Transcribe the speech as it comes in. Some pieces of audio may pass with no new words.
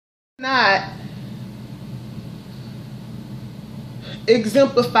Not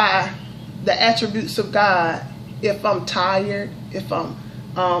exemplify the attributes of God if I'm tired, if I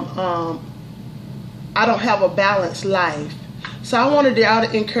don't have a balanced life. So I wanted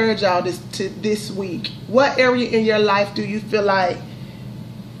to encourage y'all this week. What area in your life do you feel like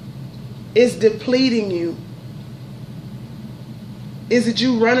is depleting you? Is it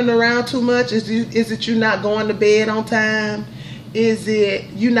you running around too much? Is it you not going to bed on time? Is it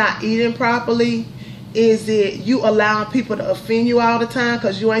you not eating properly? Is it you allowing people to offend you all the time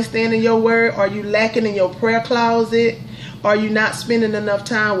because you ain't standing your word? Are you lacking in your prayer closet? Are you not spending enough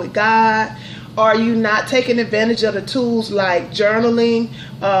time with God? Are you not taking advantage of the tools like journaling,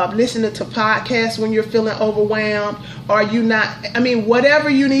 listening to podcasts when you're feeling overwhelmed? Are you not, whatever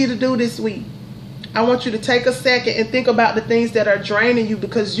you need to do this week, I want you to take a second and think about the things that are draining you,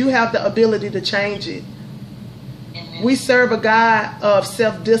 because you have the ability to change it. Amen. We serve a God of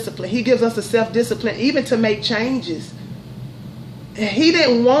self-discipline. He gives us a self-discipline even to make changes. He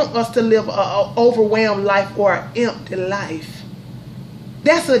didn't want us to live an overwhelmed life or an empty life.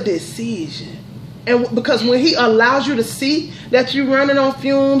 That's a decision. And because when he allows you to see that you're running on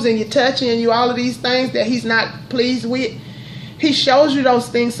fumes and you're touching and you all of these things that he's not pleased with, he shows you those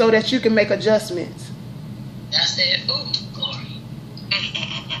things so that you can make adjustments. That's it. Ooh, glory.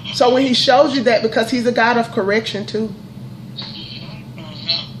 So when he shows you that, because he's a God of correction too.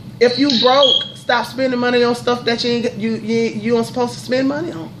 If you broke, stop spending money on stuff that you aren't supposed to spend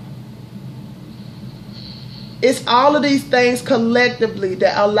money on. It's all of these things collectively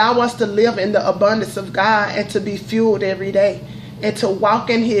that allow us to live in the abundance of God and to be fueled every day and to walk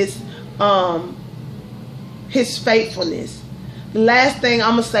in his faithfulness. The last thing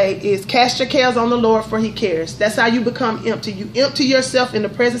I'm going to say is cast your cares on the Lord, for he cares. That's how you become empty. You empty yourself in the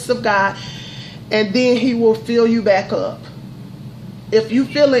presence of God, and then he will fill you back up. If you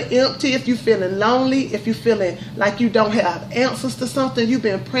feeling empty, if you feeling lonely, if you feeling like you don't have answers to something you've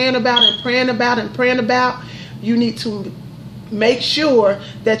been praying about and praying about and praying about, you need to make sure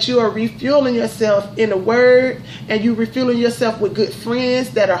that you are refueling yourself in the word, and you refueling yourself with good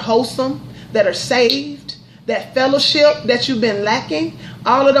friends that are wholesome, that are saved, that fellowship that you've been lacking.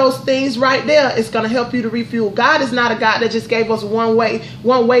 All of those things right there is going to help you to refuel. God is not a God that just gave us one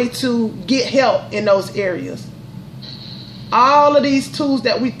way to get help in those areas. All of these tools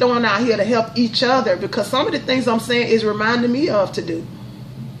that we throwing out here to help each other, because some of the things I'm saying is reminding me of to do.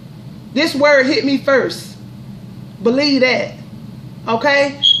 This word hit me first. Believe that.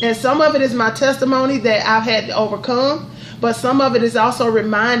 Okay? And some of it is my testimony that I've had to overcome, but some of it is also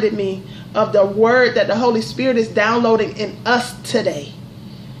reminding me of the word that the Holy Spirit is downloading in us today.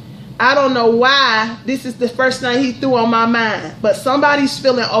 I don't know why this is the first thing he threw on my mind, but somebody's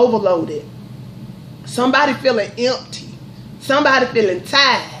feeling overloaded. Somebody feeling empty. Somebody feeling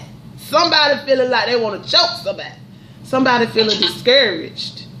tired. Somebody feeling like they want to choke somebody. Somebody feeling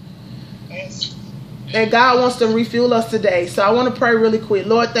discouraged. And God wants to refuel us today. So I want to pray really quick.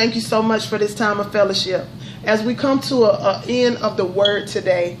 Lord, thank you so much for this time of fellowship. As we come to an end of the word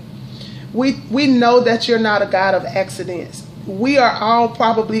today, we know that you're not a God of accidents. We are all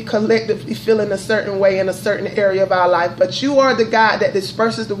probably collectively feeling a certain way in a certain area of our life, but you are the God that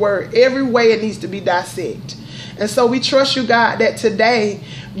disperses the word every way it needs to be dissected. And so we trust you, God, that today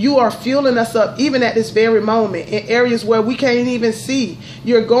you are fueling us up even at this very moment in areas where we can't even see.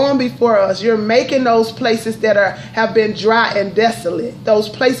 You're going before us. You're making those places that have been dry and desolate, those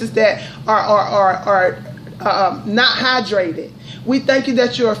places that are not hydrated. We thank you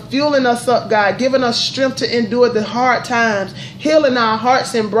that you are fueling us up, God, giving us strength to endure the hard times, healing our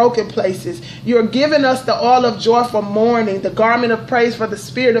hearts in broken places. You're giving us the oil of joy for mourning, the garment of praise for the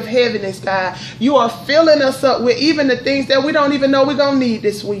spirit of heaviness, God. You are filling us up with even the things that we don't even know we're going to need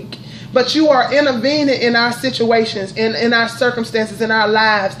this week. But you are intervening in our situations, in our circumstances, in our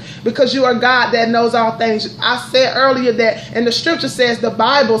lives, because you are God that knows all things. I said earlier that, and the scripture says, the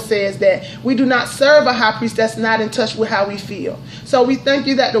Bible says that we do not serve a high priest that's not in touch with how we feel. So we thank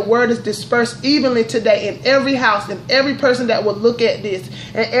you that the word is dispersed evenly today in every house, and every person that will look at this,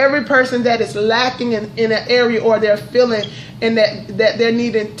 and every person that is lacking in an area, or they're feeling and that they're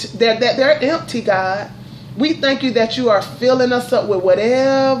needing, that they're empty, God. We thank you that you are filling us up with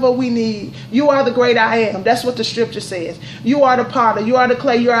whatever we need. You are the great I am. That's what the scripture says. You are the potter. You are the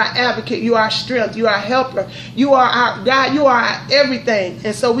clay. You are our advocate. You are our strength. You are our helper. You are our God. You are our everything.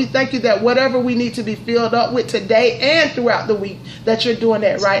 And so we thank you that whatever we need to be filled up with today and throughout the week, that you're doing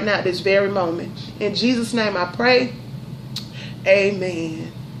that right now, this very moment. In Jesus' name I pray. Amen.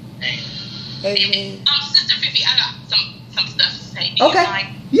 Amen. Sister Fifi, I got some stuff to say. Okay.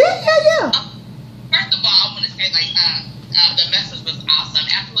 Yeah. First of all, I want to say, The message was awesome.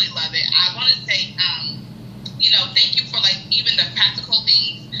 Absolutely love it. I want to say, thank you for like even the practical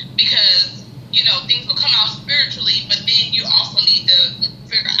things, because things will come out spiritually, but then you also need to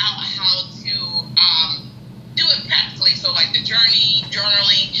figure out how to do it practically. So like the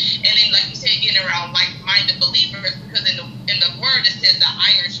journaling, and then like you said, getting around like-minded believers, because in the word it says that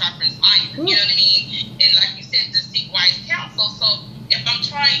iron sharpens iron. You know what I mean? And like you said, to seek wise counsel. So if I'm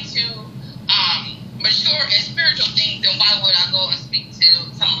trying to mature in spiritual things, then why would I go and speak to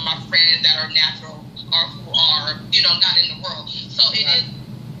some of my friends that are natural or who are not in the world? So it is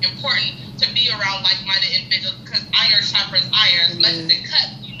important to be around like-minded individuals, because iron sharpens iron. As much as it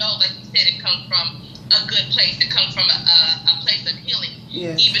cuts, like you said, it comes from a good place. It comes from a place of healing,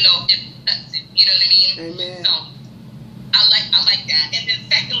 even though it cuts it. You know what I mean? Amen. So I like that. And then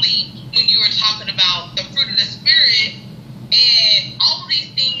secondly, when you were talking about the fruit of the Spirit and all of these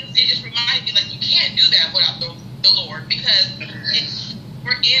things, it just reminded me, like, you can't do that without the Lord, because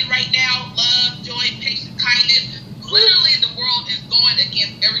we're in right now, love, joy, patience, kindness. Literally, the world is going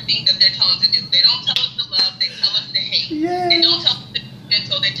against everything that they're telling us to do. They don't tell us to love, they tell us to hate. Yes. They don't tell us to be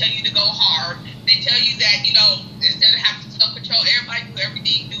gentle, they tell you to go hard. They tell you that, instead of having self-control, everybody do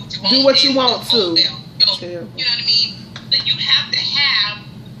everything, do what you want to. You know what I mean? So you have to have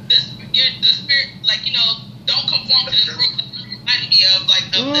the Spirit, like, don't conform to this world.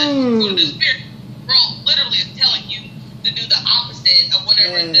 The fruit of the Spirit. World literally is telling you to do the opposite of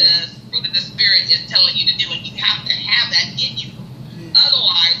whatever the fruit of the Spirit is telling you to do, and you have to have that in you.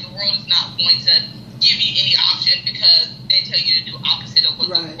 Otherwise, the world is not going to give you any option, because they tell you to do opposite of what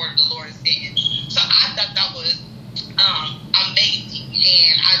the word of the Lord is saying. So I thought that was amazing,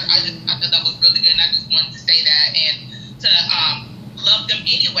 and I thought that was really good, and I just wanted to say that, and to love them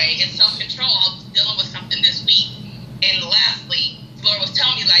anyway, and self-control. I was dealing with something this week, and lastly, the Lord was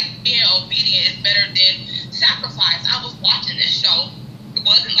telling me, like, being obedient is better than sacrifice. I was watching this show. It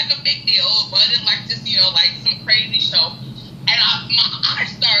wasn't like a big deal. It wasn't like just, like some crazy show. And my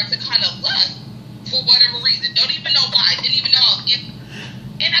eyes started to kind of lust for whatever reason. Don't even know why. Didn't even know I was in.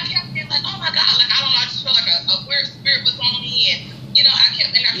 And I kept being like, oh my God, like, I don't know. I just felt like a weird spirit was on me. And, I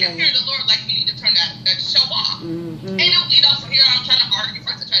kept hearing the Lord, like, you need to turn that show off. Mm-hmm. And, so here I'm trying to argue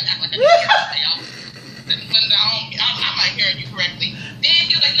first. I try to act like I didn't hear when I'm not hearing you correctly. Then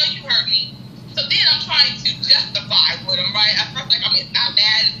he was like, no, you heard me. So then I'm trying to justify with him, right? At first, like, I mean, it's not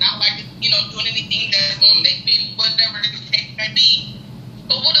bad. It's not like it's, doing anything that's going to make me whatever the case may be.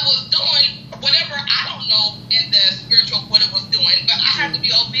 But what it was doing, whatever, I don't know in the spiritual what it was doing, but I had to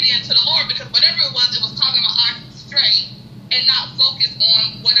be obedient to the Lord, because whatever it was causing my eyes straight and not focus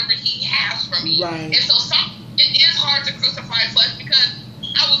on whatever he has for me. Right. And so it is hard to crucify flesh, because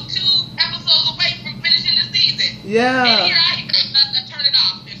I was 2 episodes away from finishing the season. Yeah. And here I turn it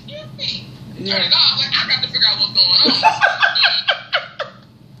off. Excuse me. Turn it off. Like, I got to figure out what's going on.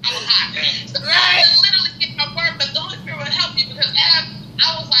 I was hot. So I literally get my word, but the Holy Spirit will help you, because as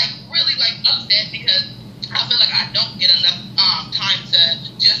I was like really like upset, because I feel like I don't get enough time to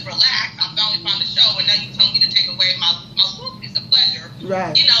just relax. I finally found the show, and now you tell me to take away my little piece of pleasure.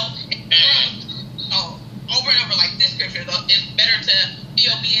 Right. Over and over, like this scripture, it's better to be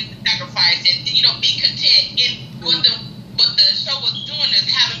obedient to sacrifice, and be content. And what the show was doing is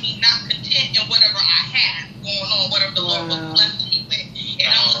having me not content in whatever I had going on, whatever the Lord was blessing me with.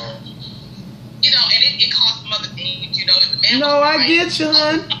 And it caused some other things. The man. No, I get you,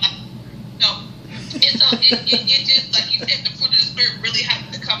 hon. And so it just, like you said, the fruit of the Spirit really has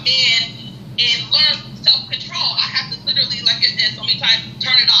to come in and learn self-control. I have to literally, like it said so many times,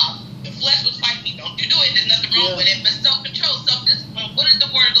 turn it off. The flesh was fighting me. Don't you do it. There's nothing wrong with it. But self-control, self-discipline, what does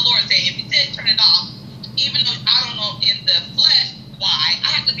the word of the Lord say? If he said turn it off, even though I don't know in the flesh why, I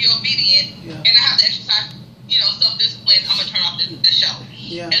have to be obedient, and I have to exercise, self-discipline. I'm going to turn off the show.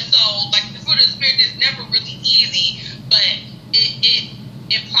 Yeah. And so, like, the fruit of the Spirit is never really easy, but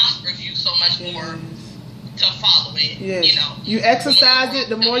it prospers you so much more to follow it. Yes. You exercise it.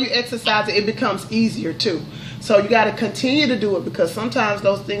 The more you exercise it, it becomes easier too. So you got to continue to do it, because sometimes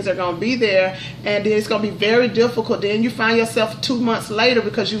those things are going to be there, and then it's going to be very difficult. Then you find yourself 2 months later,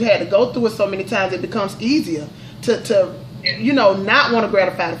 because you had to go through it so many times, it becomes easier to not want to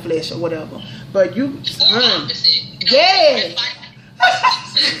gratify the flesh or whatever. But you, yes.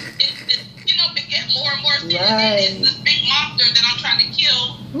 Beget more and more sins. Right. It's this big monster that I'm trying to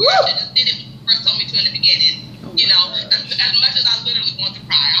kill. Woo. I should have did it when you first told me to in the beginning. As much as I literally want to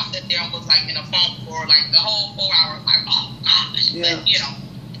cry, I sat there and was like in a phone for like the whole 4 hours, like, oh gosh. Yeah. But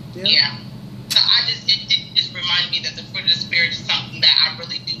So I just it just reminded me that the fruit of the Spirit is something that I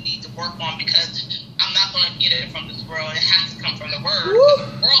really do need to work on, because I'm not going to get it from this world. It has to come from the Word. Woo.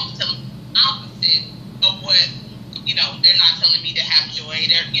 The world is telling me the opposite of what you know, they're not telling me to have joy.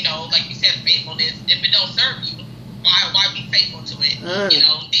 They're, you know, like you said, faithfulness. If it don't serve you, why be faithful to it? You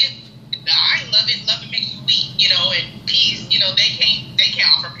know, I love it. Love it makes you weak. You know, and peace. You know, they can't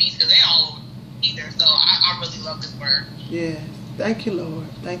offer peace because they're all over either. So I really love this word. Yeah. Thank you,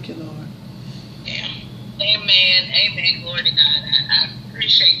 Lord. Thank you, Lord. Yeah. Amen. Amen. Glory to God. I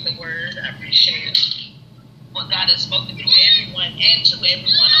appreciate the word. I appreciate what God has spoken through everyone and to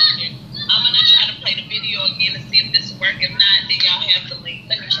everyone on here. I'm going to try to play the video again and see if this works. If not, then y'all have the link.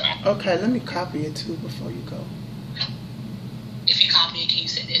 Let me try. Okay, let me copy it too before you go. If you copy it, can you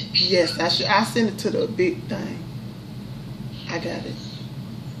send it? Yes, I send it to the big thing. I got it.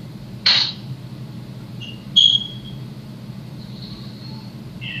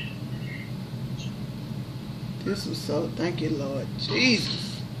 This was so, thank you, Lord Jesus.